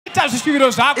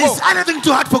Is anything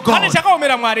too hard for God?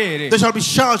 There shall be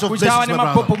showers of blessings,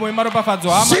 my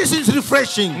brother. Seasons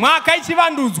refreshing.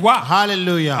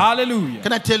 Hallelujah. Hallelujah.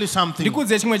 Can I tell you something?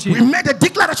 We made a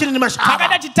declaration in Mashaba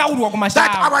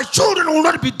that our children will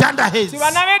not be dunderheads. And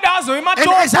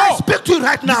as I speak to you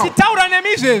right now,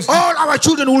 all our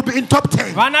children will be in top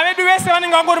 10.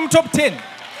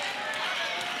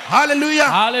 Hallelujah.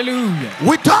 Hallelujah.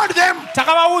 We told them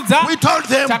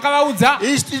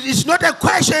it's not a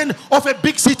question of a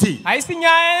big city.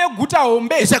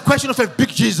 It's a question of a big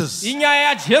Jesus. Big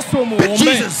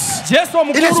Jesus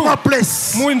in a small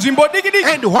place.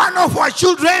 And one of our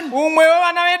children,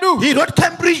 he wrote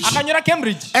Cambridge.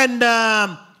 And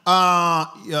I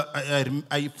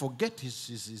forget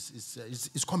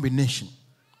his combination.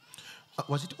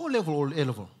 Was it O level or A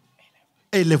level?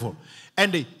 A level.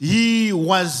 And he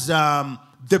was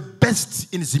the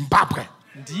best in Zimbabwe.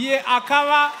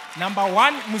 #1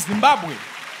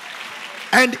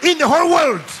 And in the whole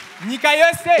world, in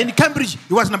Cambridge,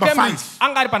 he was number 5.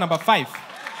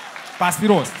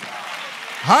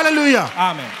 Hallelujah.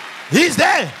 Amen. He's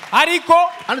there.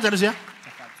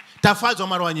 Tafadzwa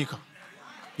Maravanyika.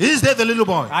 He's there, the little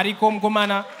boy.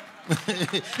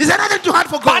 Is there nothing too hard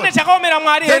for God?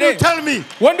 Then you tell me,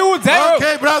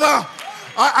 okay, brother,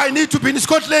 I need to be in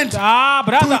Scotland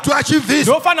to achieve this.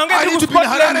 I need to be in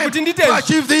Harare to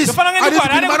achieve this. I need to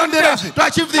be in Marondera to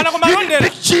achieve this. You need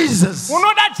big Jesus. You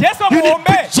need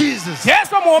big Jesus. Is there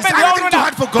anything too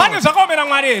hard for God?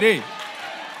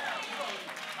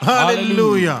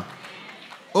 Hallelujah.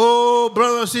 Oh,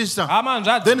 brother and sister.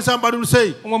 Then somebody will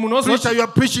say, preacher, you are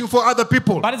preaching for other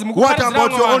people. What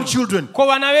about your own children?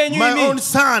 My own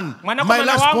son, my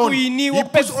last born, he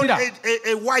puts on a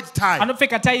white tie.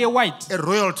 A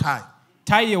royal tie.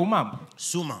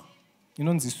 Suma.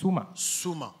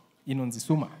 Suma.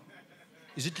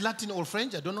 Is it Latin or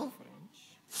French? I don't know.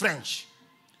 French.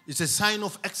 It's a sign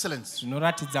of excellence. If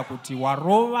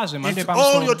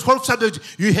all your 12 subjects,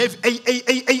 you have A.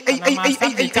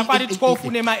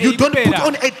 You don't put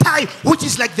on a tie which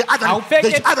is like the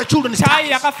other children's ties.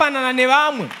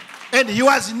 And he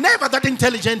was never that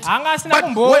intelligent.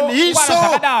 But when he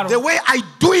saw the way I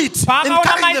do it,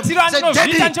 encouraging them, he said,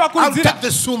 Daddy, I'll take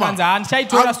the Suma. I'll take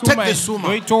the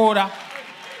Suma.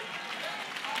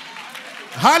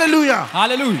 Hallelujah.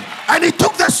 Hallelujah. And he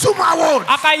took the Suma award,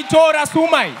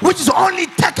 which is only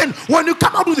taken when you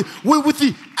come out with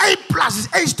the A+,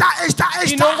 A star.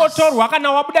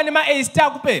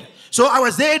 So I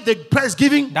was there at the prize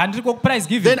giving.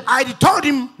 Then I told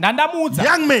him,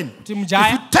 young man, if you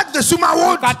take the Suma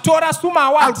award,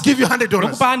 I'll give you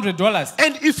 $100.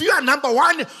 And if you are number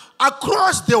 1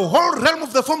 across the whole realm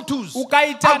of the Form 2s,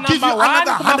 I'll give you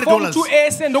another $100.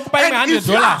 And if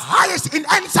you are highest in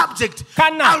any subject,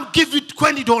 I'll give you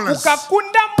 $20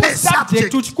 per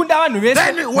subject.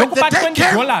 Then when the day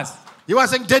came, he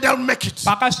was saying, Daddy, I'll make it.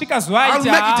 I'll make it,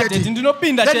 Daddy.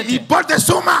 Then he bought the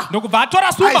Suma. I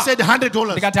said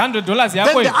 $100.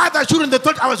 Then the other children, they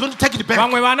thought I was going to take it back. No,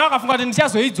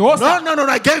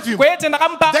 I gave him.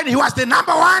 Then he was the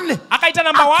number 1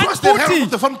 across the realm of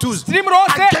the Form 2s. I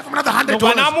gave him another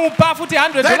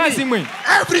 $100. Then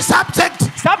every subject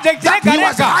that he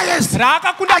was highest, I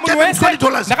gave him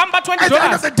 $20. At the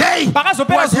end of the day, he was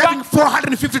having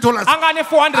 $450.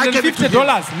 I gave it to him.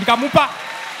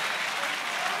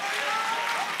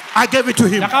 I gave it to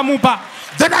him.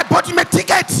 Then I bought him a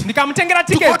ticket to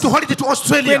go to holiday to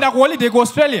Australia.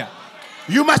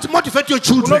 You must motivate your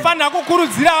children.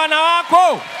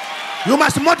 You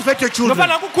must motivate your children.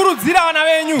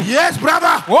 Yes,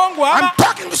 brother. I'm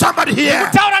talking to somebody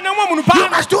here. You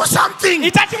must do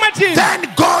something. Then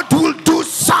God will do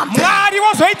something.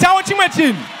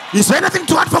 Is there anything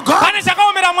too hard for God? Is there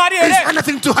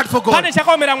anything too hard for God? There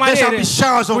shall be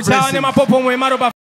showers of blessing.